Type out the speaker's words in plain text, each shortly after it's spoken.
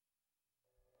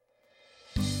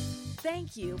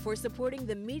Thank you for supporting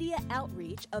the media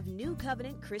outreach of New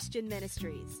Covenant Christian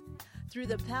Ministries. Through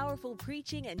the powerful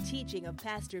preaching and teaching of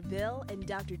Pastor Bill and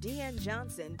Dr. Deanne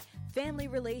Johnson, family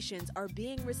relations are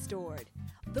being restored.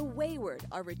 The wayward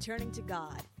are returning to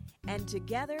God. And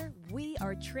together, we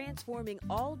are transforming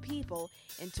all people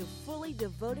into fully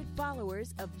devoted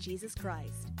followers of Jesus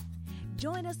Christ.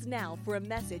 Join us now for a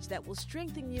message that will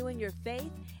strengthen you in your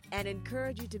faith and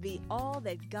encourage you to be all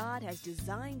that God has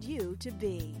designed you to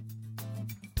be.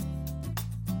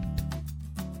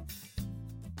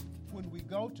 When we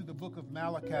go to the book of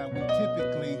Malachi, we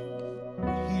typically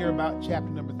hear about chapter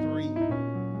number 3.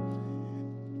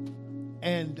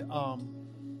 And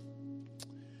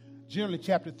generally,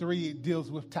 chapter 3 deals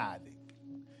with tithing.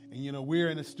 And, we're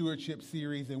in a stewardship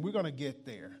series, and we're going to get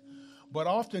there. But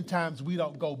oftentimes, we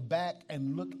don't go back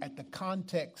and look at the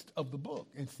context of the book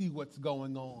and see what's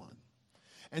going on.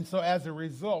 And so, as a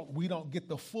result, we don't get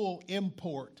the full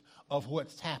import of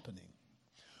what's happening.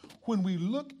 When we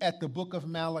look at the book of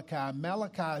Malachi,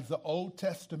 Malachi is the Old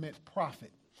Testament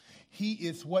prophet. He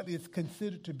is what is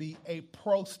considered to be a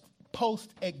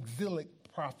post-exilic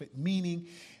prophet, meaning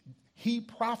he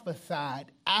prophesied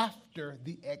after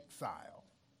the exile.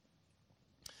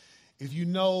 If you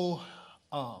know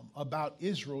about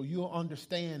Israel, you'll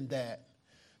understand that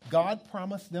God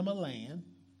promised them a land.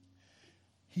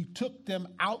 He took them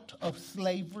out of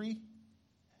slavery,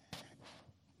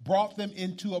 brought them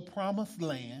into a promised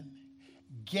land,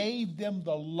 gave them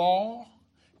the law,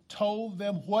 told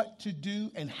them what to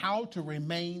do and how to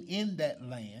remain in that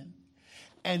land,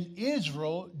 and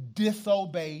Israel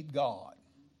disobeyed God.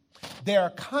 There are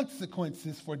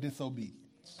consequences for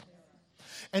disobedience.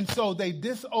 And so they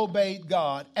disobeyed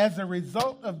God. As a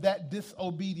result of that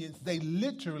disobedience, they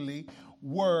literally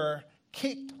were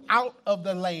kicked out of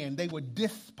the land. They were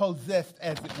dispossessed,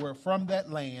 as it were, from that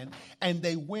land, and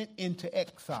they went into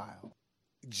exile.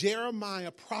 Jeremiah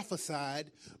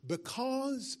prophesied,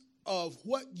 because of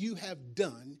what you have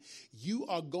done, you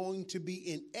are going to be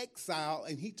in exile,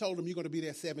 and he told them you're going to be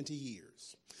there 70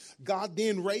 years. God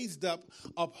then raised up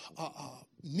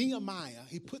Nehemiah.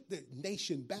 He put the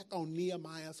nation back on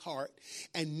Nehemiah's heart,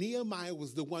 and Nehemiah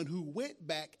was the one who went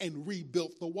back and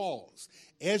rebuilt the walls.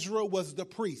 Ezra was the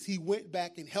priest. He went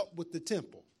back and helped with the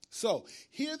temple. So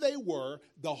here they were,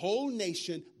 the whole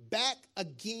nation back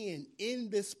again in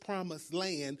this promised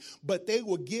land, but they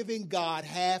were giving God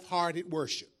half-hearted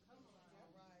worship.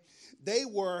 They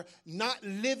were not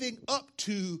living up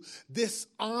to this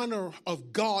honor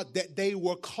of God that they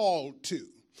were called to.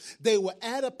 They were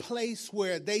at a place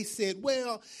where they said,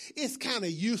 well, it's kind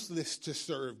of useless to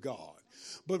serve God.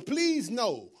 But please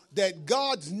know that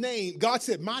God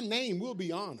said, my name will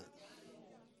be honored.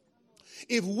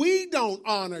 If we don't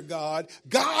honor God,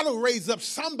 God will raise up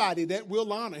somebody that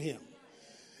will honor him.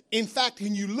 In fact,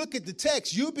 when you look at the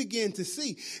text, you'll begin to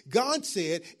see God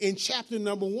said in chapter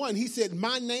number 1, he said,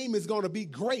 my name is going to be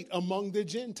great among the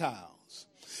Gentiles.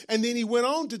 And then he went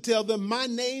on to tell them, my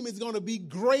name is going to be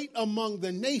great among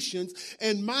the nations,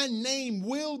 and my name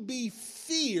will be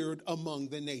feared among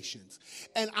the nations.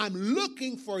 And I'm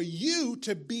looking for you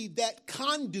to be that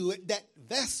conduit, that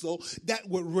vessel that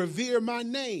would revere my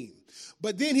name.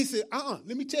 But then he said, let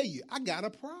me tell you, I got a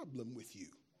problem with you.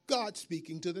 God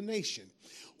speaking to the nation.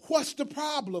 What's the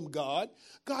problem, God?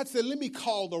 God said, let me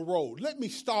call the roll. Let me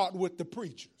start with the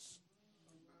preachers.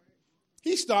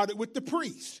 He started with the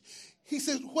priests. He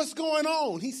said, what's going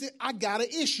on? He said, I got an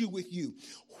issue with you.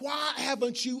 Why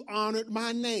haven't you honored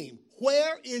my name?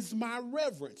 Where is my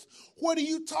reverence? What are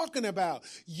you talking about?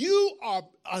 You are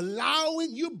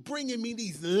you're bringing me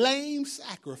these lame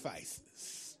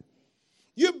sacrifices.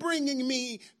 You're bringing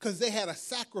me, because they had a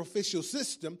sacrificial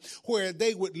system where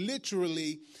they would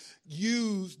literally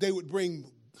they would bring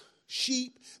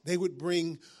sheep, they would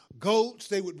bring goats,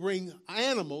 they would bring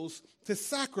animals to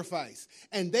sacrifice.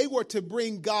 And they were to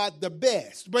bring God the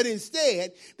best. But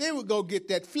instead, they would go get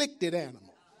that flicted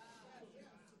animal.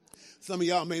 Some of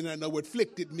y'all may not know what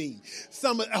flicted means.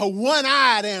 A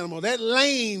one-eyed animal, that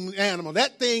lame animal,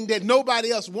 that thing that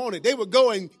nobody else wanted. They would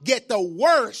go and get the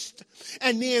worst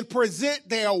and then present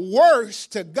their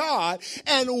worst to God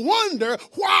and wonder,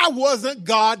 why wasn't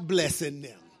God blessing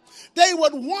them? They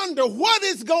would wonder, what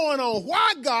is going on?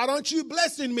 Why, God, aren't you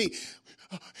blessing me?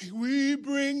 We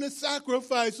bring the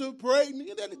sacrifice of praise.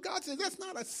 God says, that's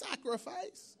not a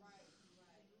sacrifice.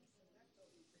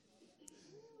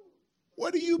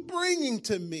 What are you bringing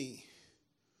to me?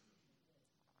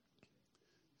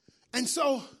 And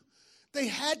so they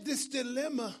had this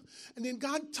dilemma. And then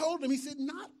God told them, he said,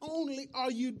 not only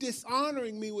are you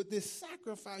dishonoring me with these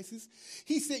sacrifices,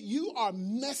 he said, you are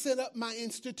messing up my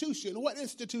institution. What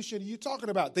institution are you talking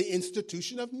about? The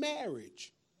institution of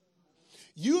marriage.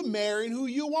 You marrying who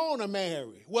you want to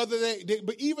marry.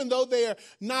 But even though they are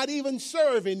not even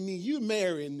serving me, you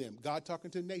marrying them. God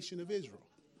talking to the nation of Israel.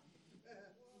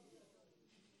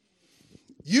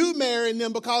 You marrying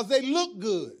them because they look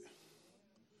good.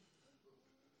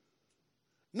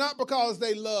 Not because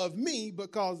they love me,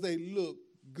 because they look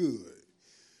good.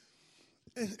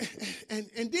 And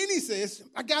then he says,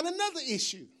 I got another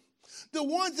issue. The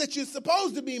ones that you're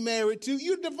supposed to be married to,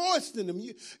 you're divorcing them.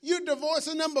 You're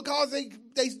divorcing them because they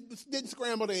didn't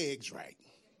scramble the eggs right.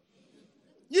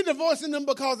 You're divorcing them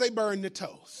because they burned the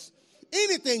toast.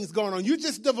 Anything's going on. You're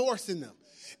just divorcing them.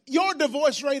 Your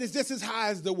divorce rate is just as high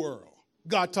as the world.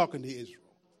 God talking to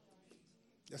Israel.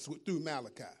 That's what through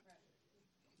Malachi.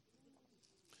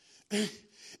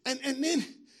 And then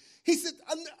he said,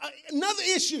 another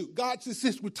issue. God says,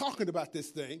 since we're talking about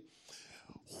this thing,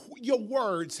 your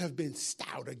words have been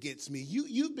stout against me.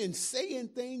 You've been saying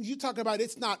things. You talk about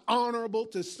it's not honorable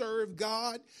to serve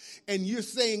God. And you're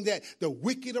saying that the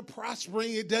wicked are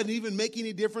prospering. It doesn't even make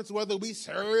any difference whether we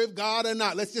serve God or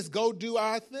not. Let's just go do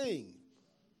our thing.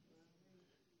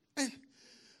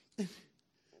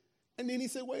 And then he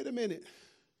said, wait a minute.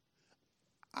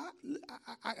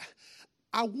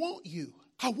 I want you.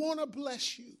 I want to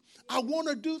bless you. I want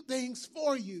to do things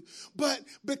for you. But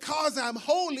because I'm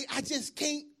holy, I just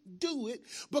can't do it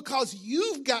because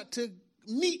you've got to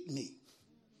meet me.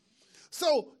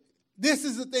 So this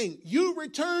is the thing. You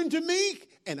return to me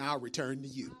and I'll return to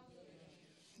you.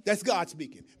 That's God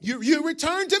speaking. You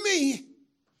return to me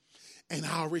and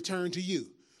I'll return to you.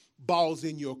 Ball's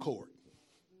in your court.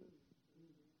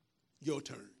 Your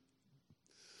turn.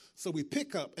 So we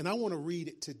pick up, and I want to read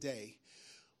it today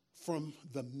from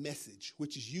the Message,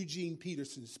 which is Eugene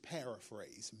Peterson's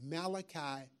paraphrase,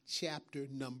 Malachi chapter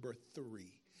number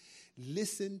 3.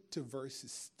 Listen to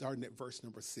verses starting at verse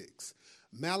number 6.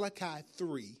 Malachi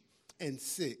 3 and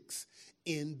 6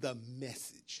 in the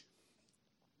Message.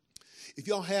 If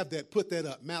y'all have that, put that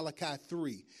up. Malachi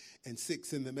 3 and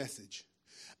 6 in the Message.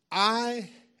 I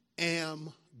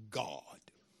am God.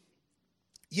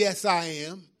 Yes, I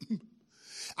am.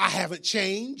 I haven't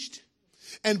changed.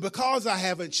 And because I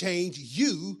haven't changed,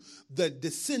 you, the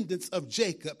descendants of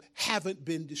Jacob, haven't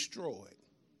been destroyed.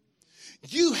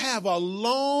 You have a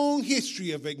long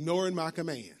history of ignoring my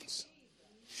commands.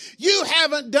 You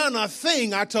haven't done a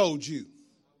thing I told you.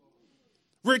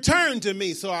 Return to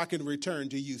me so I can return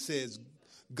to you, says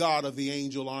God of the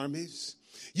angel armies.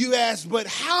 You ask, but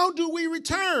how do we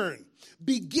return?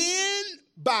 Begin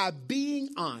by being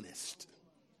honest.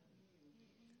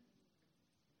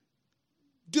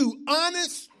 Do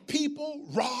honest people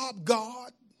rob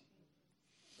God?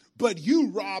 But you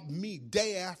rob me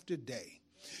day after day.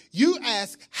 You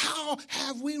ask, how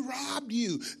have we robbed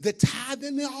you? The tithe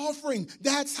and the offering,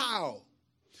 that's how.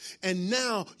 And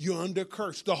now you're under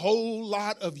curse, the whole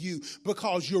lot of you,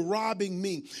 because you're robbing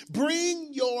me. Bring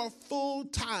your full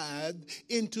tithe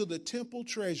into the temple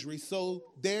treasury so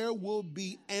there will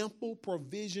be ample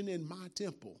provision in my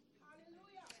temple.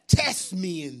 Test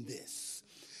me in this.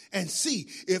 And see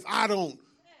if I don't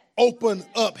open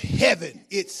up heaven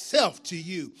itself to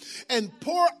you and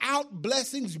pour out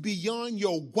blessings beyond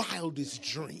your wildest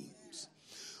dreams.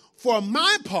 For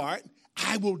my part,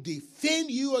 I will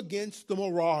defend you against the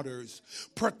marauders,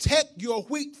 protect your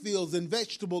wheat fields and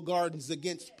vegetable gardens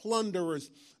against plunderers.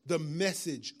 The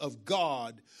message of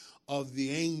God of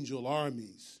the angel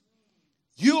armies.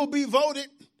 You'll be voted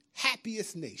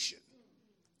happiest nation.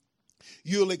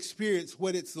 You'll experience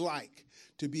what it's like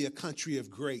to be a country of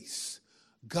grace.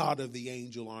 God of the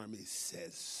angel armies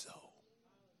says so.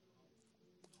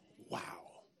 Wow.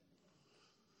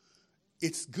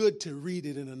 It's good to read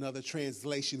it in another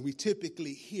translation. We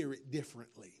typically hear it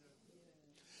differently.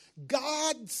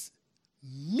 God's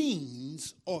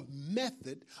means or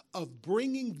method of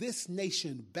bringing this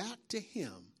nation back to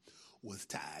him was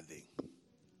tithing.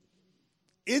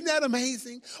 Isn't that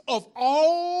amazing? Of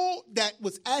all that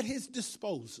was at his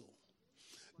disposal,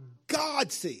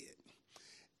 God said,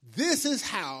 this is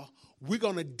how we're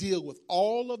going to deal with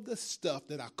all of the stuff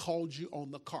that I called you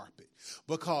on the carpet.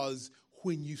 Because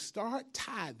when you start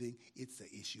tithing, it's an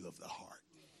issue of the heart.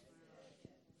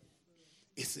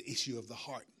 It's an issue of the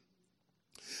heart.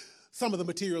 Some of the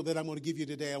material that I'm going to give you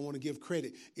today, I want to give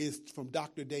credit, is from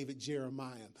Dr. David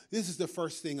Jeremiah. This is the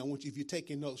first thing I want you, if you're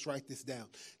taking notes, write this down.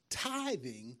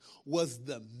 Tithing was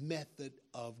the method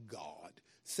of God.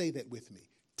 Say that with me.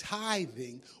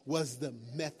 Tithing was the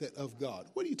method of God.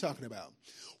 What are you talking about?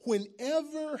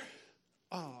 Whenever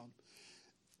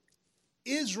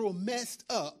Israel messed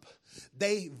up,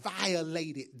 they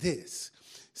violated this.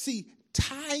 See,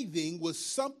 tithing was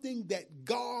something that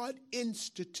God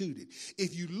instituted.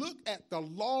 If you look at the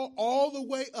law all the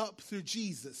way up through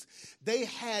Jesus, they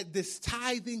had this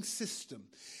tithing system.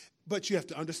 But you have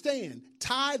to understand,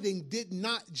 tithing did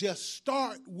not just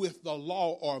start with the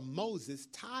law or Moses.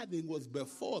 Tithing was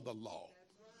before the law.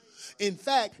 In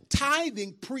fact,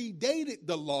 tithing predated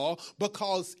the law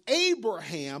because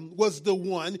Abraham was the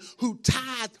one who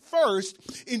tithed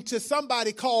first into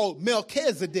somebody called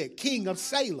Melchizedek, king of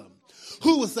Salem,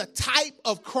 who was a type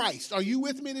of Christ. Are you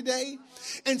with me today?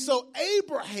 And so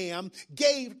Abraham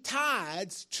gave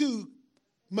tithes to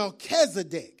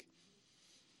Melchizedek.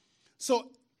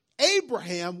 So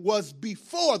Abraham was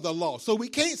before the law. So we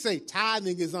can't say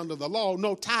tithing is under the law.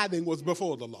 No, tithing was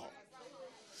before the law.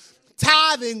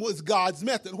 Tithing was God's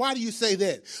method. Why do you say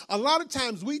that? A lot of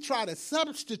times we try to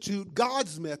substitute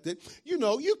God's method. You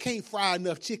know, you can't fry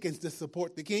enough chickens to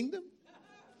support the kingdom.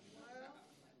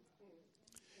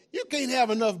 You can't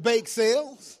have enough bake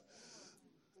sales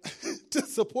to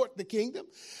support the kingdom.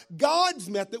 God's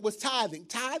method was tithing.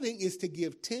 Tithing is to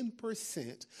give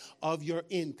 10% of your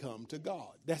income to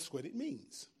God. That's what it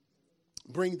means.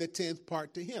 Bring the 10th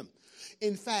part to him.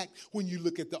 In fact, when you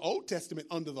look at the Old Testament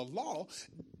under the law,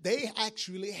 they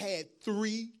actually had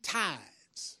 3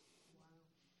 tithes.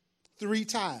 3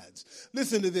 tithes.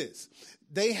 Listen to this.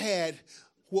 They had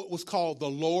what was called the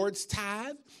Lord's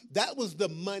tithe. That was the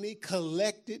money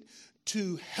collected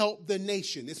to help the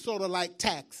nation. It's sort of like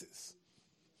taxes.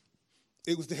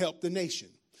 It was to help the nation.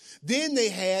 Then they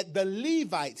had the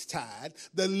Levites' tithe.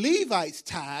 The Levites'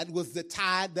 tithe was the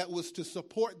tithe that was to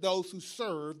support those who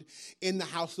served in the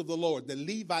house of the Lord. The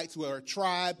Levites were a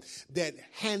tribe that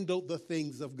handled the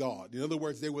things of God. In other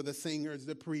words, they were the singers,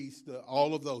 the priests,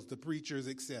 all of those, the preachers,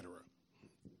 etc.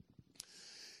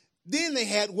 Then they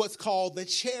had what's called the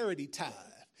charity tithe.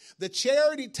 The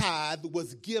charity tithe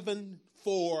was given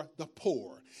for the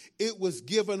poor. It was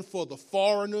given for the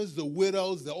foreigners, the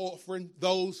widows, the orphan,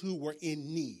 those who were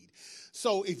in need.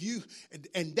 So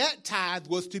and that tithe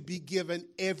was to be given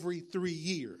every 3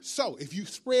 years. So if you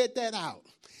spread that out,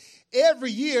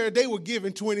 every year they were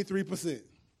given 23%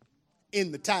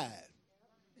 in the tithe.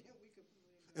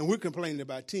 And we're complaining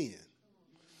about 10.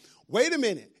 Wait a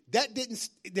minute.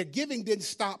 Their giving didn't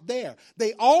stop there.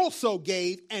 They also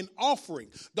gave an offering.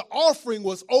 The offering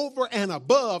was over and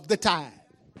above the tithe.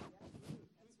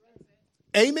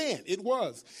 Amen. It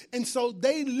was. And so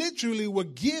they literally were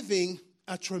giving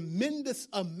a tremendous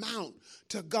amount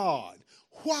to God.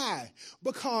 Why?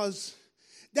 Because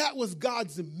that was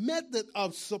God's method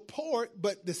of support.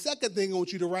 But the second thing I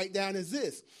want you to write down is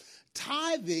this.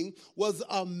 Tithing was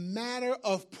a matter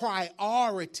of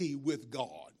priority with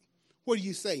God. What are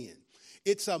you saying?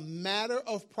 It's a matter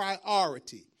of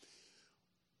priority.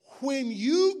 When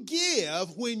you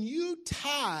give, when you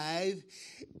tithe,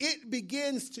 it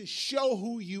begins to show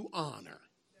who you honor.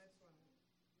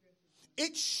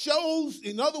 It shows,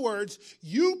 in other words,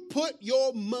 you put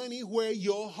your money where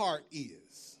your heart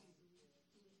is.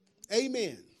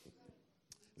 Amen.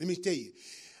 Let me tell you,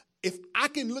 if I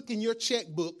can look in your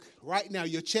checkbook right now,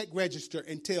 your check register,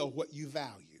 and tell what you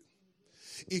value.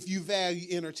 If you value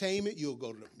entertainment, you'll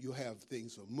have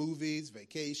things for movies,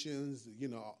 vacations,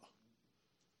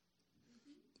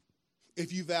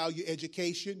 If you value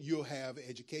education, you'll have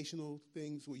educational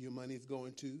things where your money is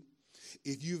going to.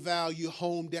 If you value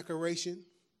home decoration,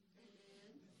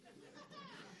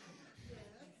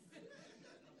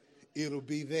 it'll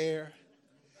be there.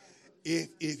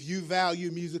 If you value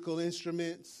musical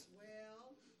instruments,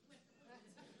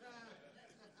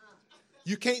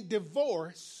 you can't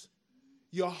divorce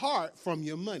your heart from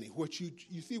your money. What you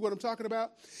see what I'm talking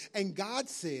about? And God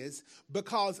says,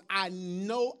 because I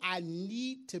know I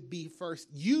need to be first,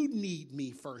 you need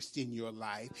me first in your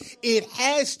life. It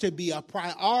has to be a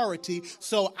priority,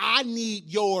 so I need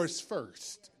yours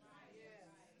first.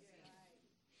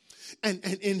 And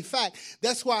in fact,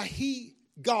 that's why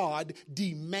God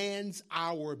demands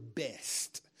our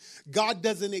best. God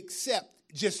doesn't accept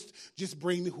just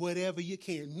bring me whatever you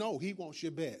can. No, he wants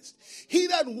your best. He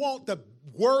doesn't want the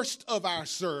worst of our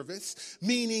service,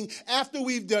 meaning after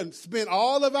we've spent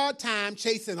all of our time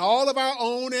chasing all of our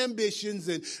own ambitions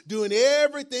and doing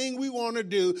everything we want to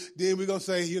do, then we're going to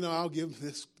say, I'll give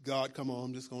this, God, come on,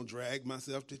 I'm just going to drag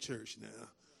myself to church now.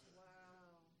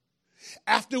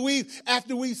 After we've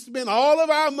spent all of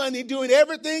our money doing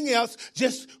everything else,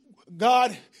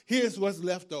 God, here's what's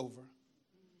left over.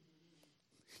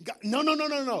 God,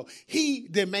 no. He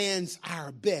demands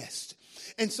our best.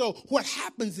 And so what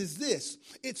happens is this.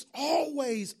 It's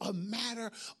always a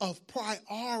matter of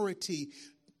priority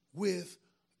with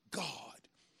God.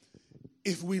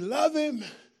 If we love him,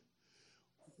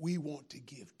 we want to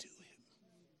give to him.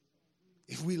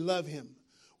 If we love him,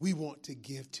 we want to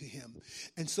give to him.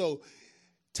 And so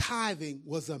tithing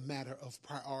was a matter of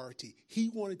priority. He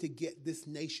wanted to get this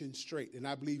nation straight, and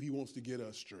I believe he wants to get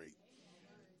us straight.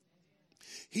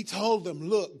 He told them,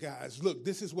 look, guys, look,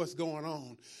 this is what's going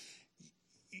on.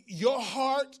 Your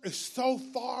heart is so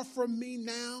far from me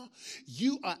now.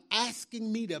 You are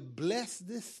asking me to bless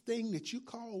this thing that you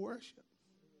call worship.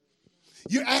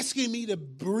 You're asking me to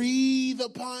breathe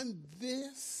upon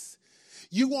this.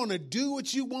 You want to do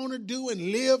what you want to do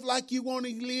and live like you want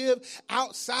to live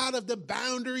outside of the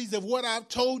boundaries of what I've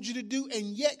told you to do, and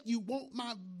yet you want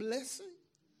my blessing?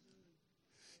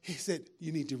 He said,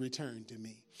 you need to return to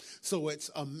me. So it's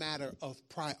a matter of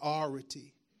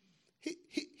priority.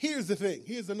 Here's the thing.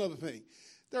 Here's another thing.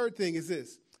 Third thing is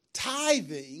this.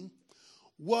 Tithing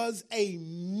was a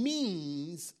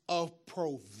means of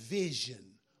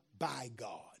provision by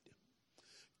God.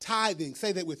 Tithing,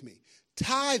 say that with me.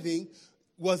 Tithing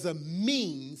was a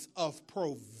means of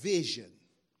provision.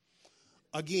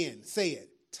 Again, say it.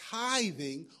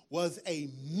 Tithing was a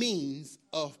means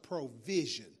of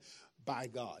provision by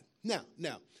God. Now,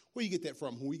 where do you get that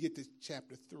from? When we get to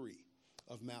chapter 3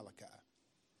 of Malachi.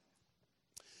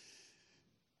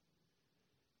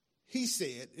 He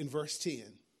said in verse 10,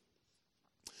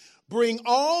 bring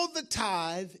all the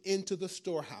tithe into the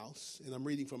storehouse, and I'm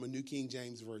reading from a New King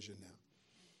James Version now,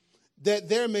 that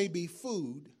there may be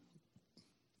food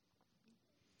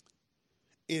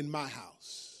in my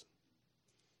house.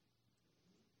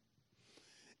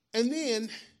 And then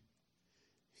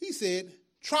he said,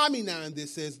 try me now in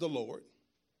this, says the Lord,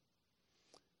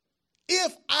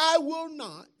 if I will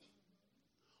not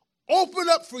open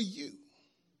up for you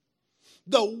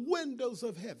the windows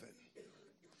of heaven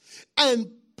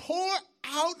and pour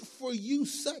out for you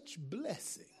such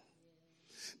blessing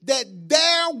that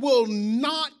there will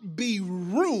not be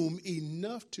room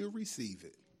enough to receive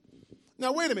it.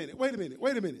 Now, wait a minute.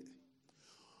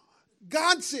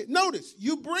 God said, notice,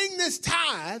 you bring this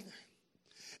tithe,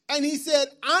 and he said,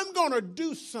 I'm going to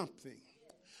do something.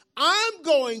 I'm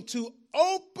going to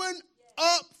open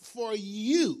up for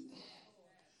you.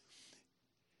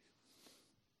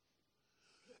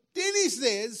 Then he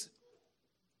says,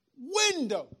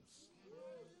 windows.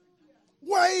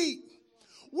 Wait,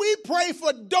 we pray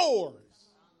for doors.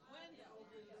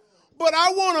 But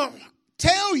I want to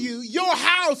tell you, your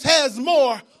house has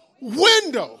more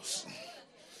windows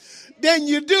than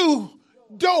you do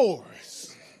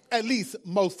doors. At least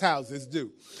most houses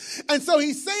do. And so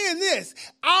he's saying this,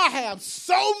 I have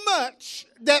so much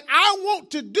that I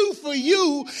want to do for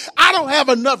you, I don't have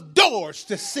enough doors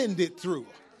to send it through.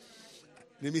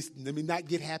 Let me not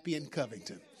get happy in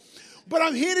Covington. But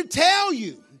I'm here to tell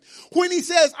you, when he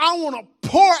says, I want to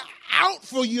pour out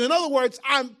for you, in other words,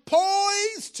 I'm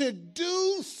poised to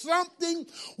do something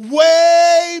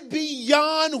way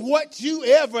beyond what you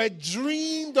ever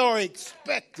dreamed or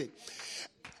expected.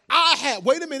 I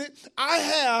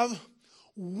have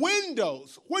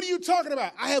windows. What are you talking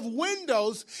about? I have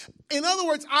windows. In other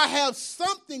words, I have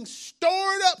something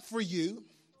stored up for you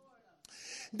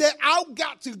that I've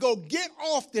got to go get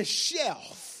off the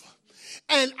shelf.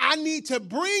 And I need to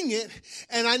bring it,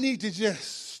 and I need to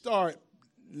just start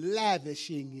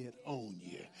lavishing it on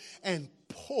you and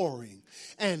pouring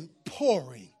and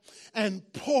pouring and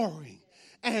pouring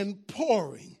and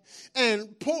pouring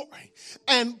and pouring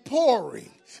and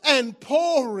pouring and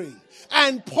pouring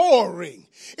and pouring.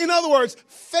 In other words,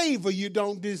 favor you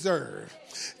don't deserve.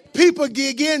 People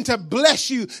begin to bless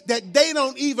you that they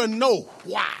don't even know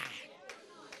why.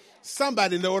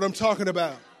 Somebody know what I'm talking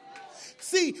about.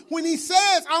 See, when he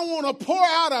says, I want to pour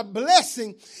out a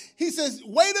blessing, he says,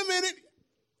 wait a minute.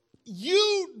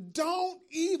 You don't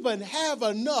even have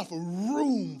enough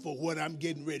room for what I'm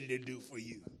getting ready to do for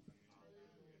you.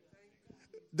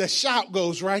 The shout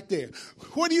goes right there.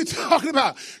 What are you talking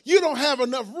about? You don't have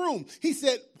enough room. He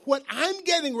said, what I'm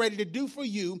getting ready to do for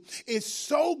you is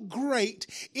so great,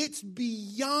 it's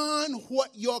beyond what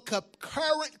your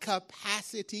current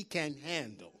capacity can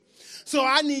handle. So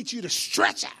I need you to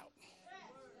stretch out.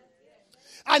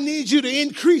 I need you to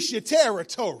increase your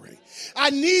territory. I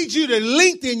need you to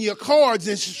lengthen your cords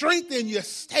and strengthen your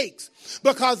stakes,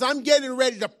 because I'm getting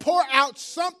ready to pour out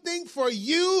something for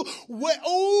you.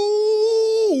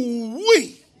 Ooh-wee.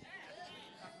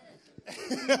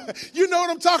 You know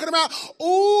what I'm talking about?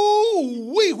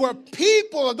 Ooh-wee, where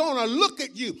people are going to look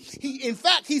at you. In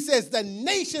fact, he says the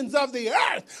nations of the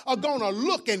earth are going to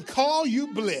look and call you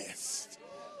blessed.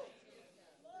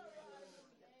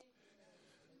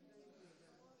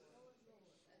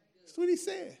 That's what he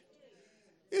said.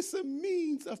 It's a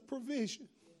means of provision.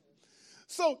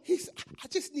 So he said, I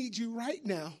just need you right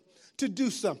now to do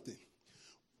something.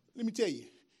 Let me tell you,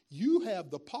 you have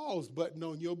the pause button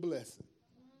on your blessing.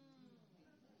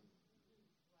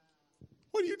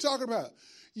 What are you talking about?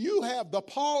 You have the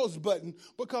pause button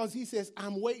because he says,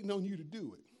 I'm waiting on you to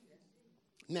do it.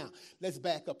 Now, let's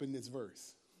back up in this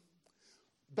verse.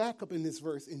 Back up in this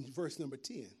verse, in verse number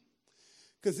 10.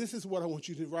 Because this is what I want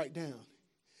you to write down.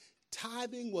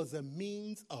 Tithing was a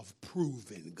means of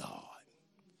proving God.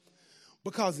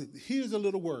 Because here's a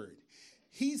little word.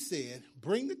 He said,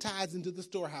 bring the tithes into the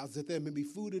storehouse that there may be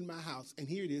food in my house. And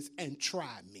here it is, and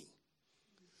try me.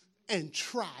 And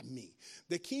try me.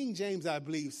 The King James, I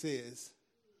believe, says,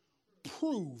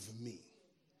 prove me.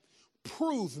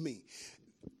 Prove me.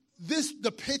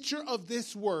 The picture of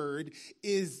this word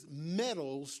is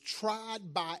metals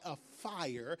tried by a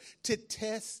fire to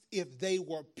test if they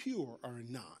were pure or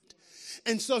not.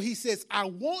 And so he says, I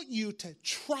want you to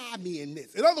try me in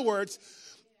this. In other words,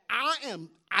 I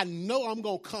know I'm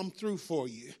going to come through for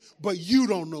you, but you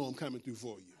don't know I'm coming through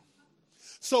for you.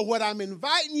 So what I'm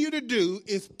inviting you to do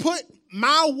is put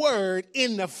my word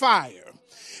in the fire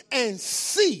and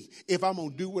see if I'm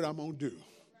going to do what I'm going to do.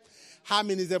 How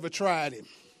many's ever tried him?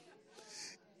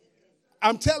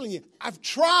 I'm telling you, I've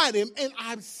tried him and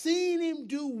I've seen him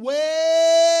do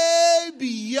way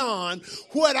beyond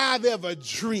what I've ever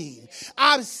dreamed.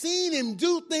 I've seen him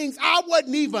do things I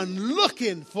wasn't even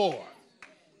looking for.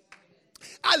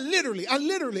 I've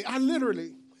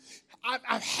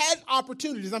had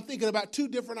opportunities. I'm thinking about 2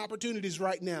 different opportunities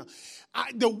right now.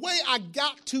 The way I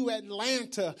got to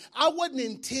Atlanta, I wasn't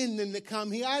intending to come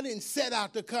here. I didn't set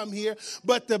out to come here,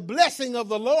 but the blessing of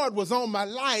the Lord was on my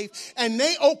life, and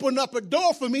they opened up a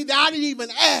door for me that I didn't even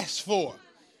ask for.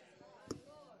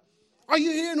 Are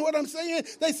you hearing what I'm saying?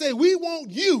 They say, we want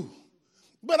you,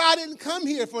 but I didn't come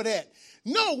here for that.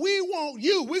 No, we want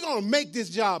you. We're going to make this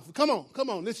job. Come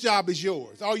on. This job is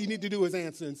yours. All you need to do is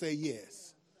answer and say yes.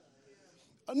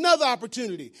 Another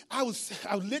opportunity. I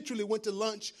literally went to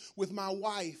lunch with my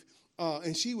wife,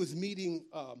 and she was meeting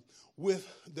with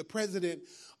the president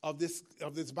of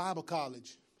this Bible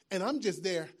college. And I'm just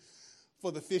there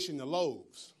for the fish and the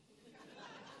loaves.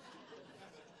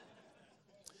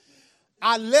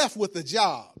 I left with a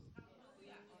job.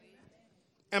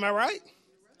 Am I right?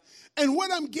 And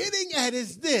what I'm getting at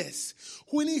is this.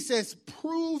 When he says,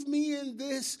 prove me in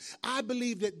this, I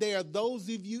believe that there are those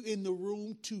of you in the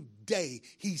room today.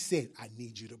 He said, I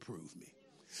need you to prove me.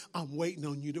 I'm waiting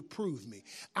on you to prove me.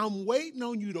 I'm waiting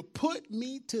on you to put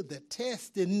me to the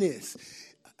test in this.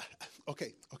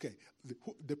 Okay.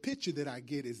 The picture that I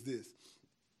get is this.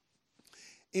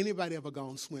 Anybody ever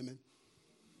gone swimming?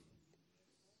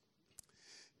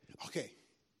 Okay.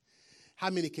 How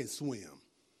many can swim?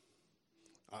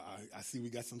 I see we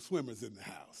got some swimmers in the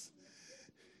house.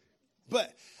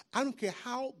 But I don't care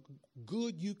how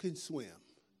good you can swim.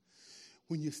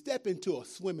 When you step into a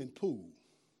swimming pool,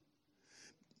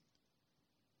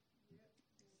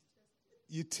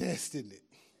 you're testing it.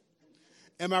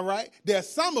 Am I right? There are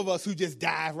some of us who just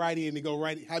dive right in and go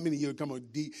right in. How many of you come on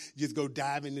deep, just go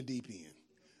dive in the deep end?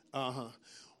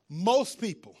 Most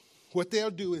people, what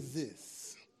they'll do is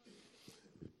this.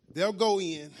 They'll go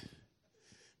in.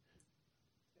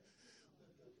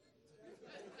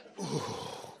 Ooh.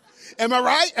 Am I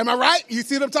right? You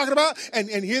see what I'm talking about? And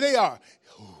here they are.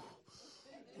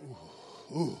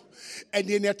 Ooh. And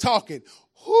then they're talking.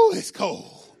 Ooh, it's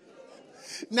cold.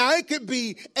 Now, it could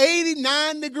be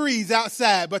 89 degrees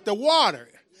outside, but the water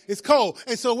is cold.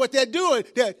 And so what they're doing,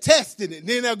 they're testing it. And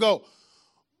then they'll go,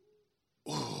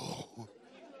 ooh.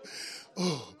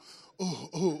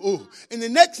 And the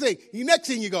next thing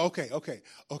you go, okay.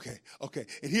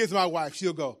 And here's my wife.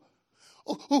 She'll go,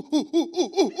 ooh.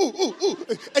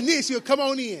 And then she'll come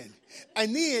on in.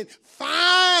 And then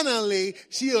finally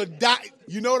she'll die.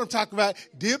 You know what I'm talking about?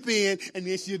 Dip in, and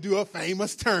then she'll do a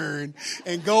famous turn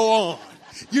and go on.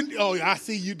 I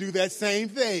see you do that same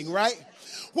thing, right?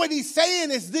 What he's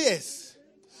saying is this.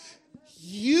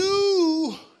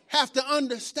 You have to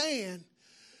understand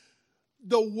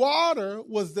the water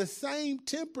was the same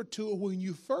temperature when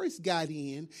you first got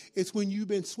in as when you've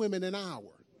been swimming an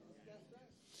hour.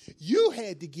 You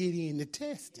had to get in to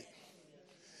test it.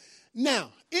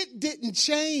 Now, it didn't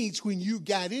change when you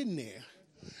got in there.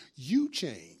 You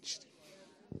changed.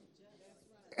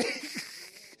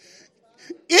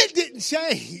 It didn't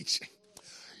change.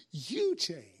 You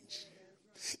changed.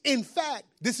 In fact,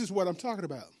 this is what I'm talking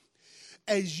about.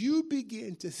 As you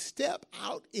begin to step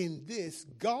out in this,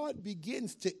 God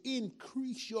begins to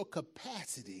increase your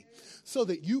capacity so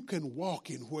that you can walk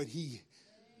in what He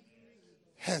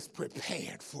has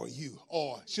prepared for you.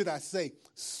 Or should I say,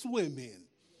 swim in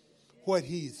what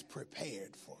he's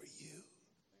prepared for you.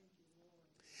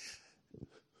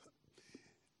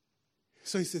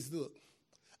 So he says, look,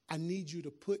 I need you to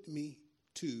put me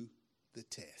to the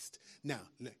test. Now,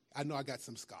 I know I got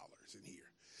some scholars in here.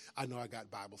 I know I got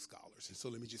Bible scholars. And so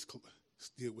let me just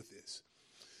deal with this.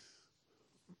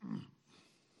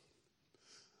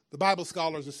 The Bible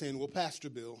scholars are saying, well, Pastor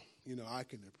Bill, I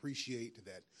can appreciate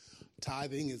that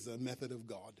tithing is a method of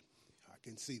God. I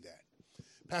can see that.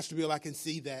 Pastor Bill, I can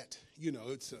see that,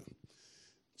 it's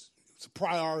a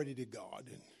priority to God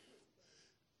and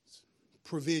it's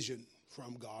provision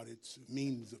from God. It's a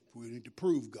means we need to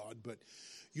prove God. But,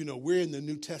 we're in the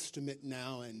New Testament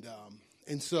now.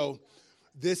 And so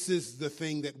this is the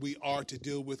thing that we are to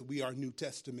deal with. We are New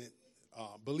Testament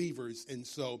believers. And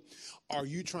so are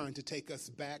you trying to take us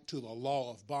back to the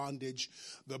law of bondage?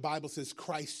 The Bible says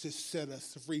Christ has set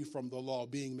us free from the law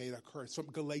being made a curse. From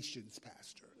Galatians,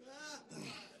 Pastor.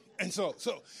 And so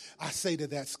I say to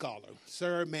that scholar,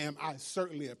 sir, ma'am, I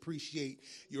certainly appreciate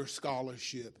your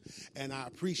scholarship and I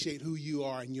appreciate who you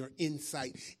are and your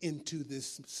insight into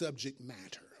this subject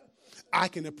matter. I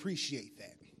can appreciate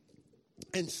that.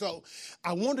 And so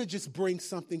I want to just bring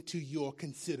something to your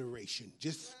consideration,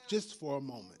 just for a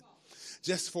moment.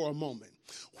 Just for a moment.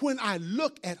 When I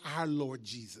look at our Lord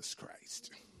Jesus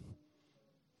Christ,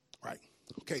 right?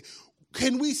 Okay.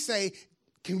 Can we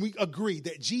agree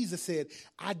that Jesus said,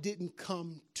 I didn't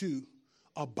come to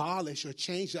abolish or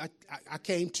change it. I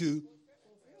came to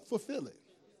fulfill it.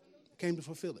 Came to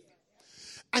fulfill it.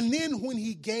 And then when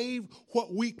he gave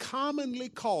what we commonly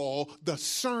call the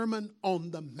Sermon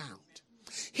on the Mount,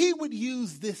 he would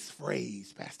use this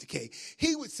phrase, Pastor K.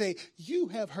 He would say, you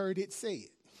have heard it said,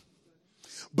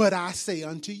 but I say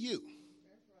unto you.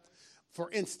 For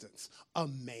instance, a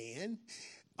man,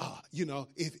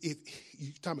 if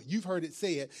you've heard it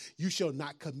said, you shall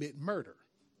not commit murder.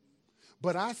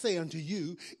 But I say unto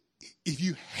you, if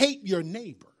you hate your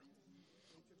neighbor,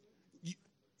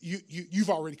 you've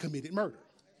already committed murder.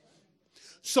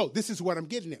 So this is what I'm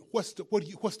getting at. What's the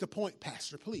point,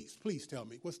 Pastor? Please tell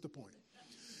me. What's the point?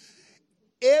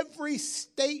 Every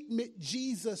statement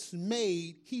Jesus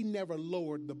made, he never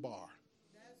lowered the bar.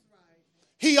 That's right.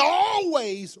 He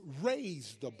always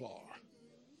raised the bar.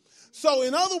 So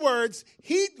in other words,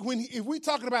 if we're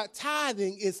talking about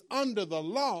tithing is under the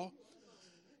law,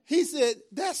 he said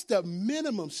that's the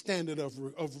minimum standard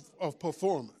of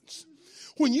performance.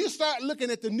 When you start looking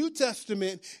at the New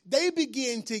Testament, they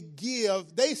begin to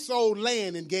give. They sold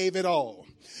land and gave it all.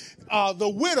 The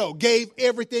widow gave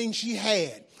everything she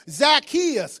had.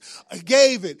 Zacchaeus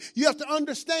gave it. You have to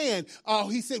understand,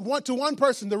 he said to one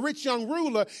person, the rich young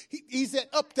ruler, he said,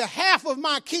 up to half of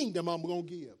my kingdom I'm going to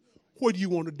give. What do you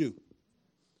want to do?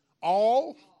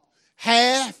 All,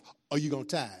 half, or you going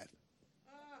to tithe?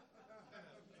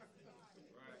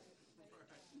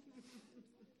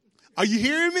 Are you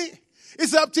hearing me?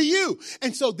 It's up to you.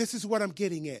 And so this is what I'm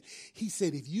getting at. He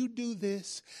said, if you do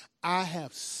this, I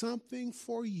have something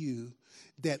for you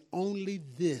that only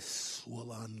this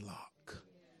will unlock.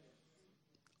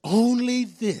 Only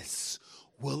this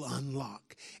will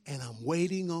unlock. And I'm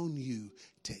waiting on you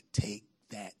to take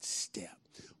that step.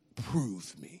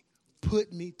 Prove me.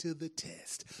 Put me to the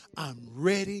test. I'm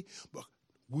ready. But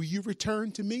will you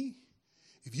return to me?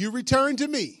 If you return to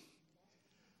me,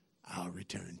 I'll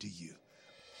return to you.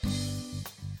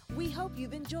 We hope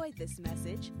you've enjoyed this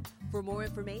message. For more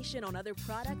information on other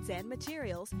products and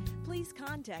materials, please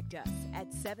contact us at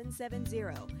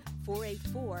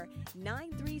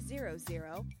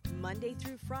 770-484-9300, Monday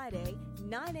through Friday,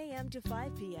 9 a.m. to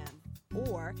 5 p.m.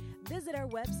 Or visit our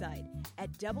website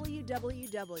at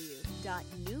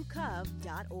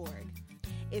www.newcov.org.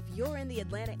 If you're in the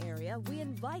Atlanta area, we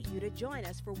invite you to join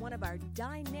us for one of our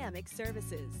dynamic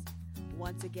services.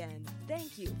 Once again,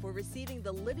 thank you for receiving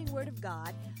the living Word of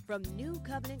God from New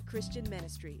Covenant Christian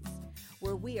Ministries,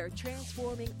 where we are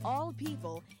transforming all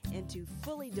people into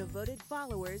fully devoted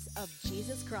followers of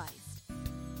Jesus Christ.